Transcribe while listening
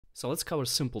So let's cover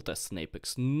simple tests in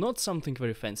Apex, not something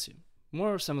very fancy,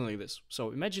 more something like this. So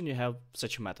imagine you have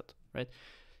such a method, right?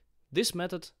 This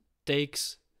method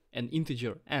takes an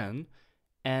integer n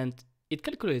and it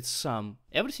calculates sum,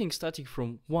 everything starting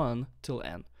from 1 till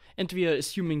n. And we are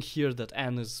assuming here that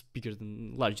n is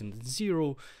larger than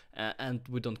 0, and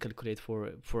we don't calculate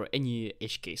for any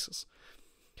edge cases.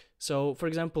 So for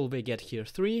example, we get here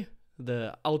 3,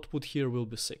 the output here will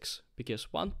be 6,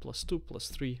 because 1 plus 2 plus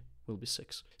 3 will be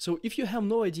 6. So if you have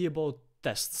no idea about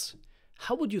tests,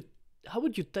 how would you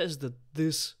test that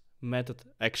this method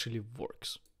actually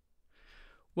works?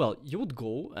 Well, you would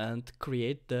go and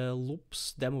create the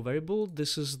loops demo variable.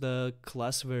 This is the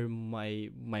class where my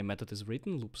method is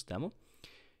written, loops demo.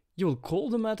 You will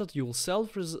call the method, you will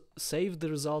save the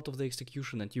result of the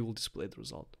execution, and you will display the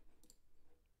result.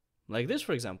 Like this,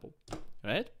 for example,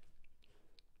 right?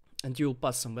 And you will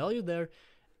pass some value there,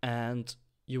 and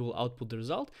you will output the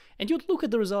result, and you'd look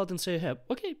at the result and say, hey,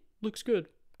 okay, looks good,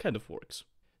 kind of works.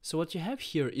 So what you have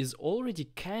here is already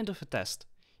kind of a test.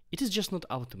 It is just not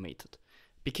automated.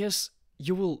 Because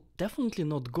you will definitely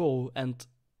not go and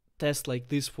test like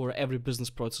this for every business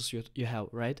process you have,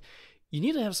 right? You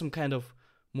need to have some kind of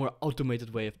more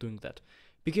automated way of doing that.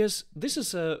 Because this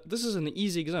is an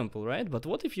easy example, right? But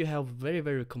what if you have very,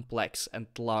 very complex and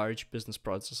large business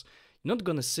process? You're not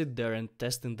gonna sit there and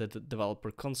test in the developer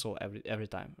console every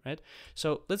time, right?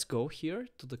 So let's go here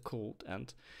to the code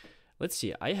and let's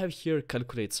see. I have here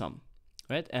calculate sum,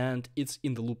 right? And it's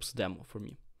in the loops demo for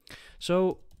me.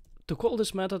 So to call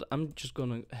this method, I'm just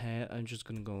gonna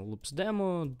go loops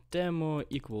demo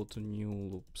equal to new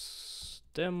loops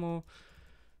demo,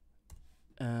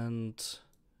 and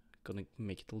gonna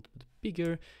make it a little bit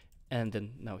bigger. And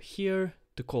then now here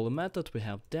to call a method, we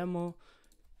have demo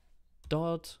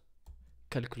dot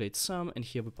calculate sum, and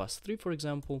here we pass 3, for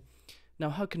example. Now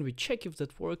how can we check if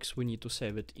that works? We need to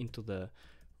save it into the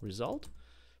result,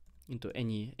 into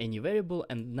any variable,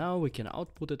 and now we can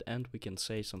output it, and we can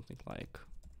say something like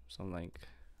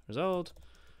result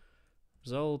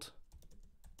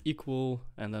equal,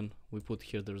 and then we put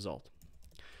here the result,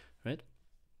 right?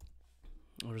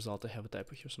 Result, I have a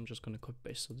typo here, so I'm just gonna copy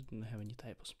paste so it didn't have any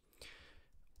typos.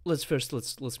 Let's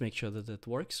make sure that that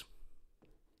works.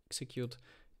 Execute,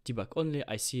 debug only.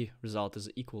 I see result is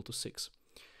equal to 6.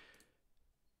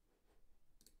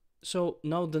 So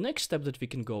now the next step that we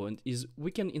can go and is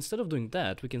we can, instead of doing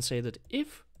that, we can say that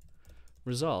if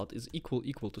result is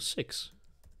equal to 6,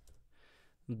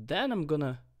 then I'm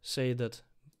gonna say that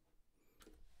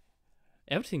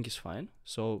everything is fine.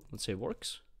 So let's say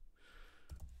works,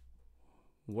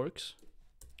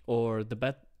 or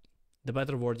the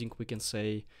better wording, we can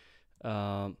say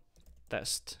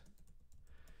test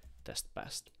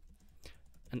passed,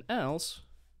 and else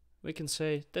we can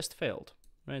say test failed,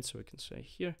 right? So we can say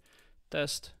here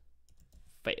test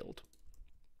failed.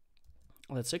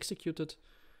 Let's execute it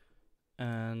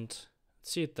and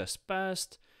see, test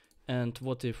passed. And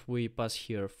what if we pass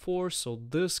here 4? So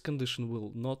this condition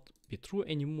will not be true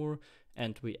anymore,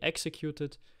 and we execute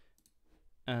it.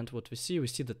 And what we see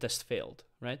the test failed,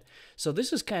 right? So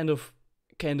this is kind of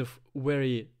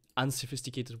very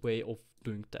unsophisticated way of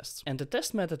doing tests. And the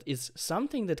test method is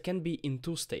something that can be in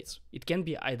 2 states. It can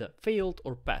be either failed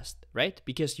or passed, right?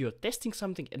 Because you're testing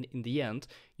something, and in the end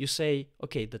you say,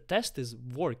 okay, the test is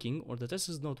working or the test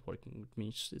is not working, which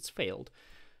means it's failed.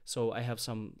 So I have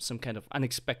some kind of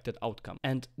unexpected outcome.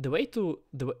 And the way to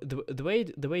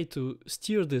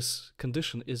steer this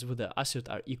condition is with the assert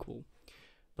are equal.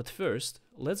 But first,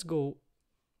 let's go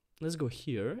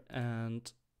here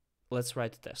and let's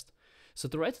write a test. So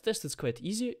to write a test, it's quite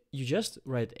easy. You just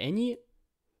write any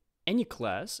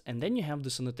class, and then you have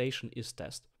this annotation is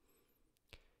test.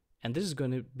 And this is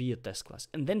going to be a test class.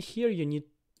 And then here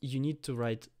you need to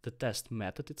write the test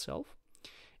method itself.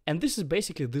 And this is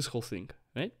basically this whole thing,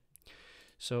 right?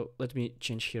 So let me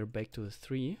change here back to the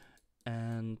 3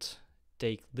 and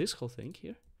take this whole thing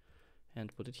here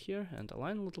and put it here and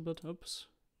align a little bit. Oops,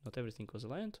 not everything was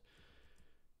aligned.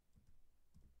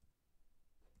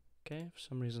 Okay, for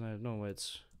some reason I don't know why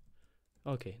it's...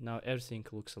 Okay, now everything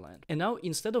looks aligned. And now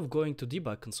instead of going to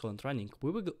debug console and running,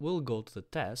 we'll go to the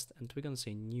test, and we're gonna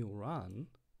say new run,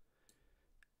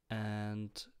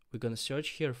 and we're gonna search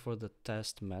here for the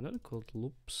test method called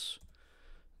loops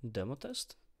demo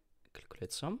test,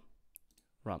 calculate sum,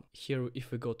 run. Here,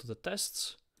 if we go to the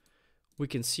tests, we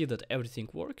can see that everything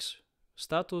works.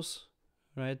 Status,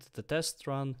 right? The test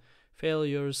run,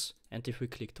 failures, and if we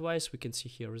click twice, we can see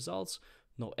here results,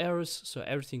 no errors, so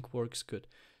everything works good.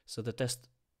 So the test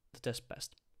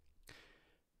passed.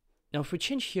 Now if we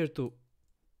change here to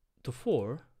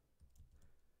 4,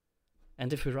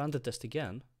 and if we run the test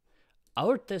again,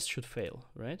 our test should fail,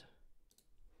 right?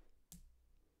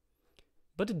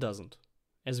 But it doesn't.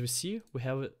 As we see, we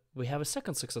have a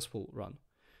second successful run.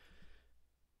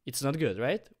 It's not good,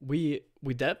 right? We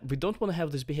don't want to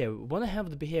have this behavior. We want to have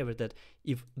the behavior that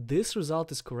if this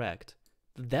result is correct,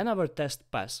 then our test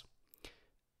pass.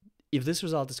 If this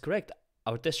result is correct,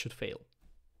 our test should fail.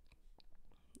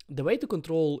 The way to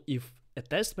control if a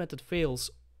test method fails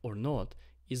or not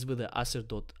is with the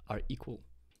assert.requal.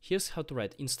 Here's how to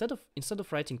write. Instead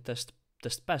of writing test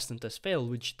passed and test failed,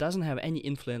 which doesn't have any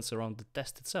influence around the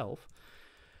test itself,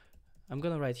 I'm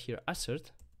gonna write here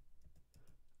assert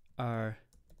are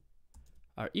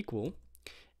equal,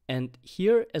 and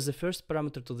here as the first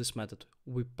parameter to this method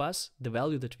we pass the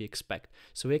value that we expect.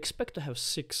 So we expect to have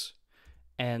 6,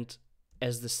 and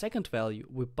as the second value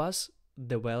we pass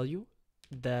the value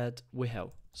that we have,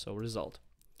 so result.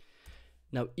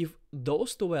 Now if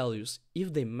those two values,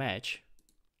 if they match,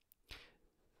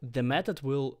 the method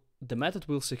will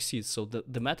succeed, so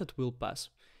the method will pass.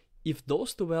 If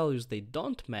those two values they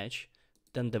don't match,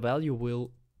 then the value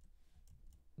will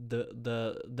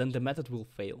then the method will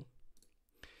fail.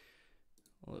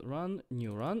 Run,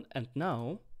 new run, and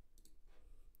now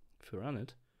if we run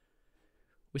it,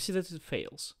 we see that it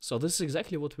fails. So this is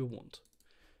exactly what we want.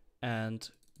 And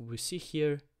we see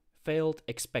here failed,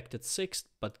 expected 6,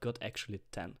 but got actually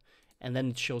 10. And then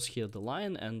it shows here the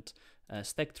line and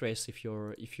stack trace if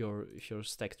your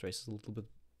stack trace is a little bit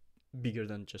bigger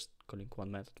than just calling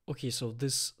one method. Okay, so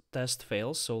this test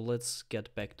fails, so let's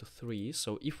get back to 3.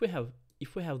 So if we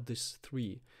have this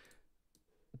 3,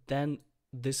 then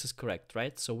this is correct,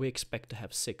 right? So we expect to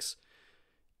have 6.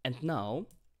 And now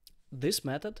this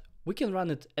method, we can run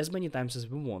it as many times as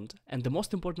we want, and the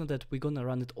most important that we're gonna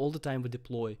run it all the time we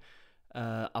deploy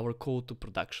our code to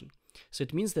production. So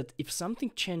it means that if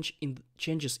something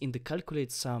changes in the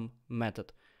calculate sum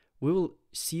method, we will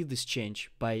see this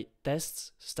change by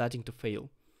tests starting to fail.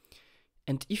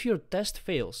 And if your test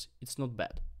fails, it's not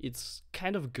bad. It's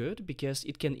kind of good because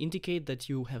it can indicate that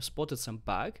you have spotted some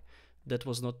bug that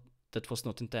was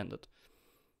not intended,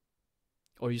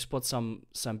 or you spot some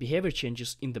behavior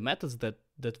changes in the methods that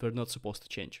were not supposed to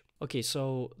change. Okay,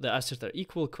 so the assets are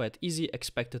equal, quite easy,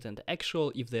 expected and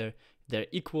actual. If they're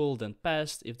equal, then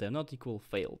passed. If they're not equal,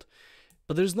 failed.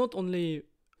 But there's not only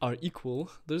are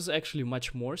equal, there's actually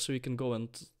much more, so you can go and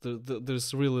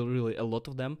there's really a lot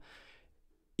of them.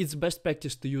 It's best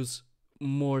practice to use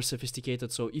more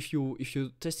sophisticated, so if you're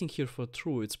testing here for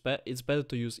true, it's better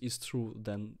to use is true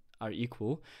than are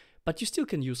equal, but you still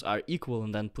can use are equal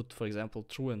and then put, for example,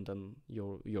 true and then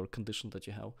your condition that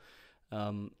you have.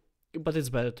 But it's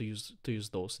better to use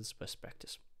those. It's best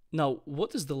practice. Now,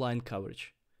 what is the line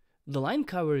coverage? The line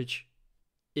coverage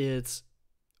is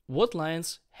what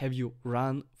lines have you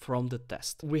run from the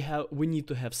test. We need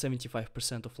to have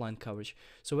 75% of line coverage.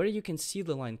 So where you can see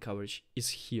the line coverage is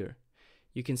here.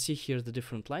 You can see here the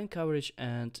different line coverage,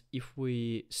 and if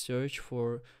we search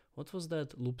for, what was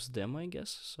that, loops demo, I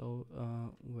guess. So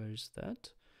where is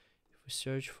that? If we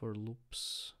search for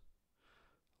loops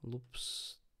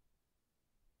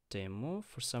demo,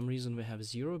 for some reason we have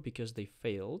 0 because they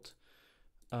failed.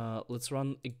 Let's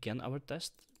run again our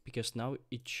test, because now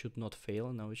it should not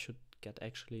fail. Now it should get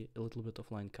actually a little bit of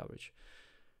line coverage.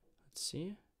 Let's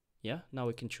see. Yeah, now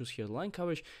we can choose here line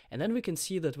coverage, and then we can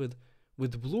see that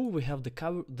with blue we have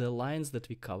the lines that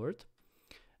we covered,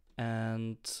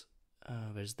 and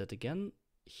where's that again?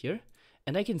 Here.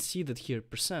 And I can see that here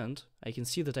 %, I can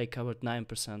see that I covered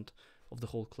 9% of the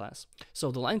whole class. So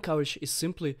the line coverage is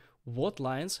simply what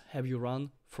lines have you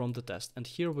run from the test. And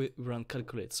here we run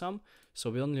calculate sum, so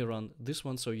we only run this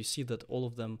one, so you see that all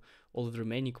of the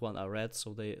remaining one are red,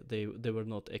 so they were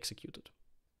not executed.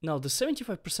 Now the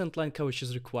 75% line coverage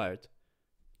is required.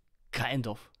 Kind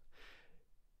of.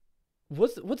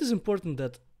 What is important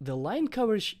that the line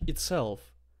coverage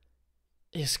itself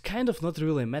is kind of not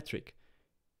really a metric,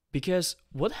 because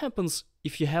what happens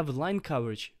if you have line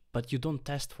coverage but you don't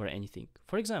test for anything?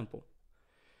 For example,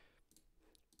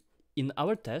 in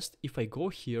our test, if I go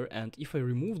here and if I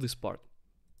remove this part,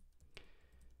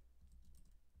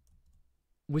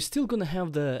 we're still gonna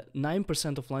have the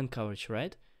 9% of line coverage,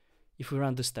 right? If we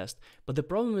run this test. But the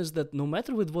problem is that no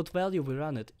matter with what value we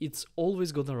run it, it's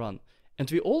always gonna run. And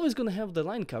we're always gonna have the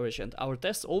line coverage, and our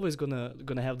test's always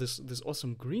gonna have this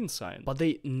awesome green sign. But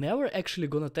they never actually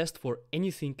gonna test for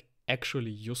anything actually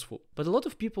useful. But a lot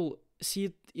of people see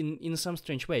it in some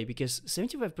strange way, because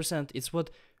 75% is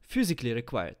what physically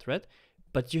required, right?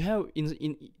 But you have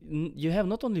you have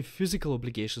not only physical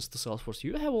obligations to Salesforce,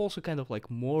 you have also kind of like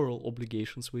moral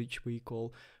obligations, which we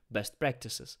call best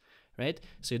practices, right?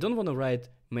 So you don't want to write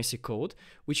messy code,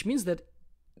 which means that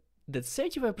that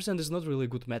 75% is not really a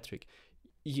good metric.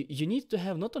 You need to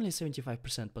have not only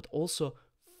 75%, but also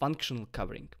functional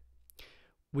covering,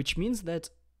 which means that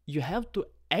you have to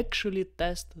actually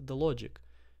test the logic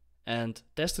and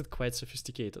test it quite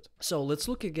sophisticated. So let's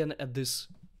look again at this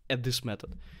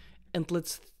method, and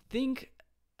let's think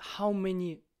how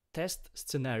many test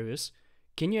scenarios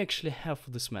can you actually have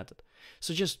for this method.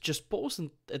 So just pause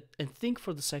and think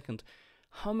for the second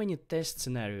how many test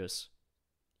scenarios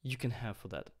you can have for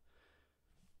that.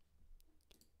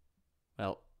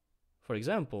 Well, for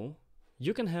example,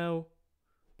 you can have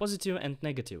positive and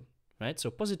negative, right?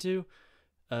 So positive,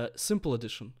 simple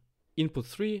addition, input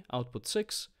 3, output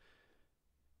 6.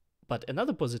 But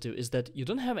another positive is that you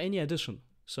don't have any addition.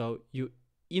 So you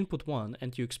input 1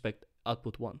 and you expect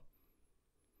output 1.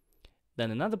 Then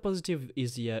another positive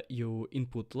is you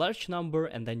input large number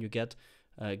and then you get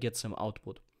some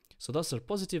output. So those are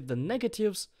positive. The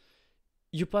negatives,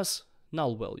 you pass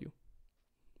null value.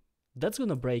 That's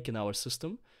gonna break in our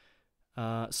system.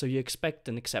 So you expect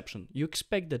an exception. You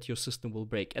expect that your system will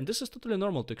break, and this is totally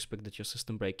normal to expect that your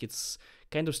system break. It's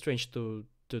kind of strange to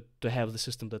have the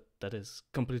system that is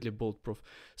completely bulletproof.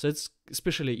 So it's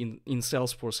especially in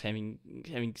Salesforce having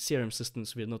CRM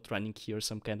systems. We're not running here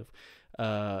some kind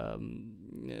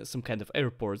of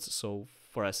airports. So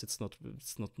for us, it's not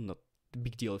a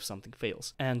big deal if something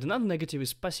fails. And another negative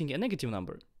is passing a negative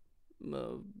number.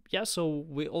 So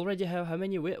we already have how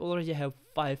many? We already have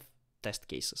 5 test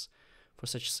cases for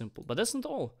such simple. But that's not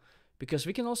all, because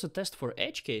we can also test for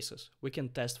edge cases. We can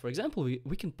test, for example,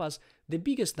 we can pass the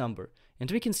biggest number,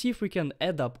 and we can see if we can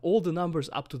add up all the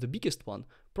numbers up to the biggest one.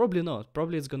 Probably not.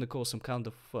 Probably it's going to cause some kind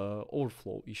of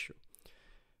overflow issue.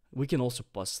 We can also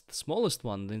pass the smallest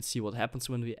one and see what happens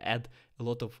when we add a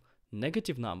lot of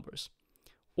negative numbers.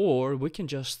 Or we can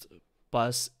just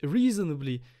pass a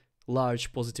reasonably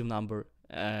large positive number,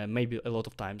 maybe a lot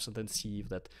of times, and then see if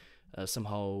that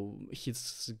somehow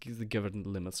hits the given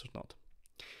limits or not.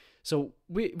 So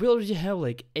we already have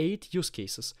like 8 use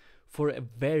cases for a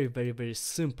very, very, very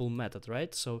simple method,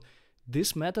 right? So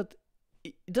this method,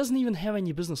 it doesn't even have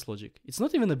any business logic. It's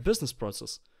not even a business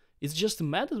process. It's just a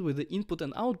method with the input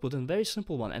and output, and very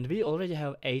simple one. And we already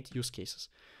have 8 use cases.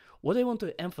 What I want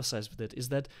to emphasize with it is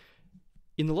that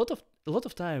in a lot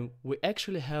of time, we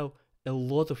actually have a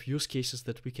lot of use cases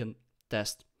that we can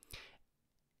test.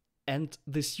 And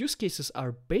these use cases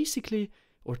are basically,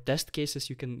 or test cases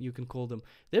you can call them,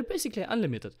 they're basically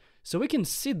unlimited. So we can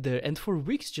sit there and for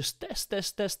weeks just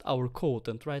test our code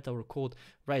and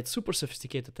write super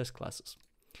sophisticated test classes.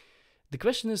 The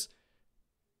question is,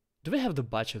 do we have the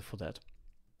budget for that?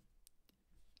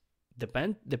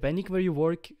 Depending where you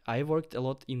work, I worked a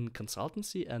lot in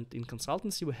consultancy, and in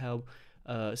consultancy we have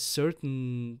a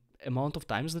certain amount of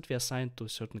times that we assign to a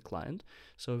certain client.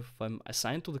 So if I'm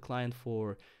assigned to the client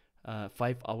for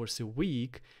 5 hours a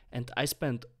week, and I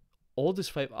spend all these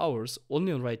 5 hours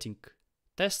only on writing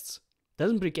tests,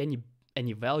 doesn't bring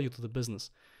any value to the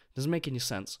business. Doesn't make any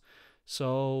sense.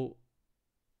 So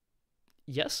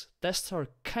yes, tests are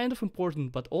kind of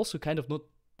important, but also kind of not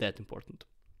that important.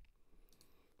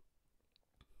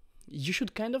 You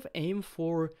should kind of aim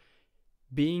for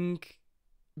being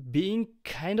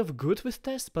kind of good with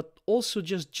tests, but also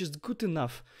just good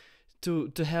enough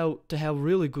to have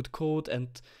really good code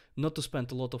and not to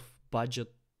spend a lot of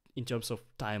budget in terms of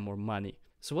time or money.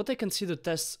 So what I consider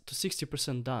tests to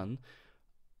 60% done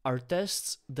are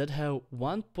tests that have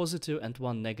 1 positive and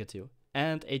 1 negative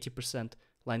and 80%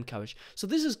 line coverage. So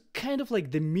this is kind of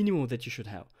like the minimum that you should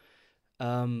have.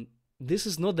 This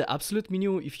is not the absolute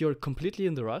minimum if you're completely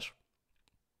in the rush,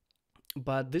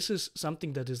 but this is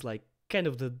something that is like kind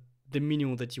of the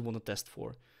minimum that you want to test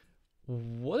for.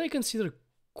 What I consider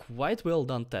quite well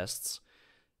done tests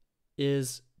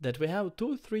is that we have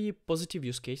 2 or 3 positive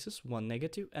use cases, 1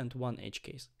 negative and 1 edge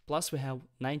case. Plus we have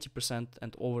 90%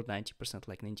 and over 90%,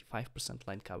 like 95%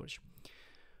 line coverage.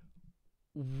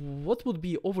 What would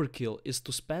be overkill is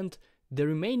to spend the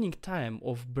remaining time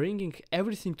of bringing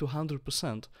everything to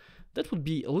 100%. That would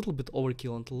be a little bit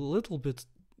overkill and a little bit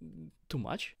too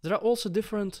much. There are also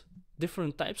different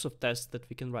types of tests that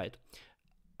we can write.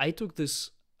 I took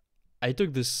this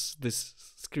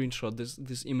screenshot,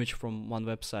 this image from one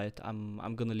website.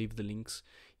 I'm gonna leave the links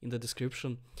in the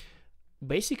description.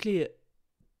 Basically,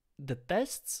 the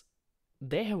tests,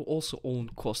 they have also own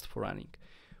cost for running.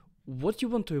 What you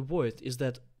want to avoid is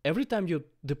that every time you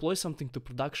deploy something to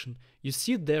production, you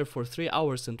sit there for 3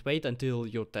 hours and wait until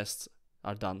your tests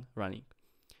are done running.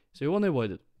 So you want to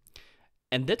avoid it.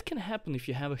 And that can happen if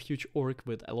you have a huge org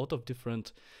with a lot of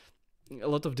different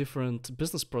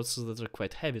business processes that are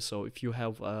quite heavy. So if you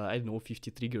have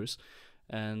 50 triggers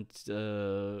and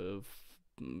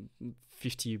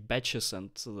 50 batches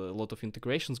and a lot of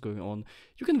integrations going on,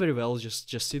 you can very well just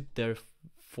sit there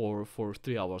for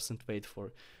 3 hours and wait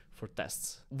for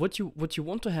tests. What you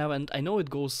want to have, and I know it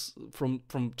goes from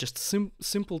just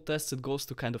simple tests, it goes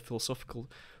to kind of philosophical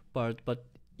part, but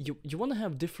you want to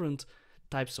have different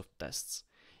types of tests.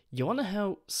 You want to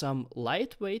have some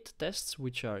lightweight tests,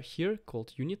 which are here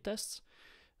called unit tests,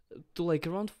 to like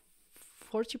around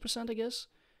 40%, I guess.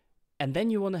 And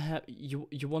then you want to have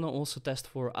you want to also test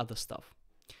for other stuff,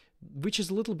 which is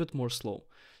a little bit more slow.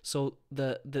 So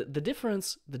the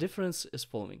difference is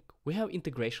following. We have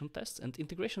integration tests, and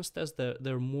integrations tests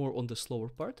they're more on the slower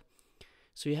part.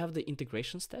 So you have the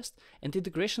integrations test, and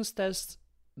integrations test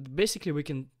basically we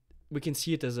can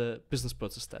see it as a business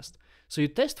process test. So you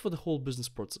test for the whole business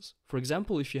process. For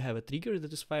example, if you have a trigger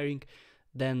that is firing,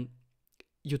 then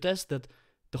you test that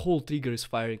the whole trigger is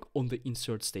firing on the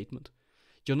insert statement.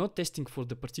 You're not testing for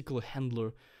the particular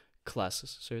handler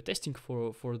classes. So you're testing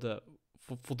for the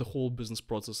whole business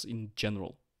process in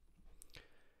general.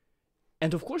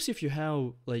 And of course, if you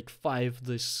have like 5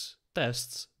 these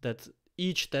tests, that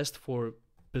each test for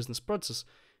business process,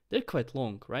 they're quite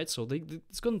long, right? So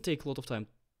it's going to take a lot of time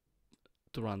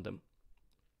to run them.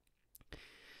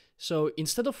 So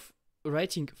instead of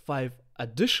writing 5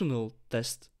 additional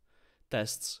tests,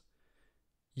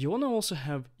 you want to also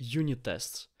have unit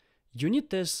tests. Unit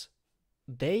tests,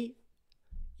 they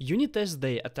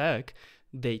attack,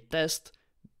 they test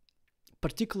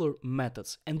particular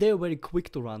methods, and they're very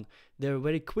quick to run. They're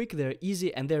very quick, they're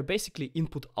easy, and they're basically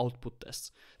input-output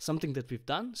tests. Something that we've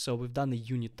done, so we've done a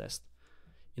unit test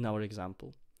in our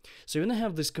example. So you want to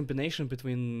have this combination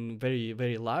between very,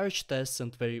 very large tests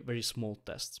and very, very small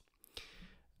tests.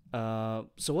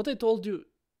 So what I told you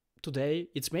today,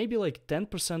 it's maybe like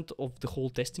 10% of the whole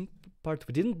testing part.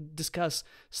 We didn't discuss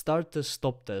start test,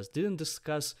 stop test, didn't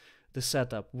discuss the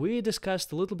setup. We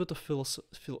discussed a little bit of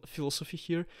philosophy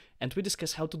here, and we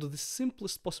discussed how to do the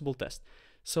simplest possible test.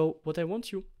 So what I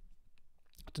want you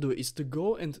to do is to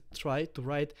go and try to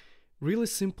write really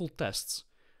simple tests.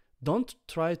 Don't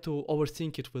try to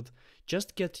overthink it with,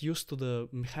 just get used to the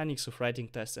mechanics of writing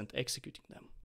tests and executing them.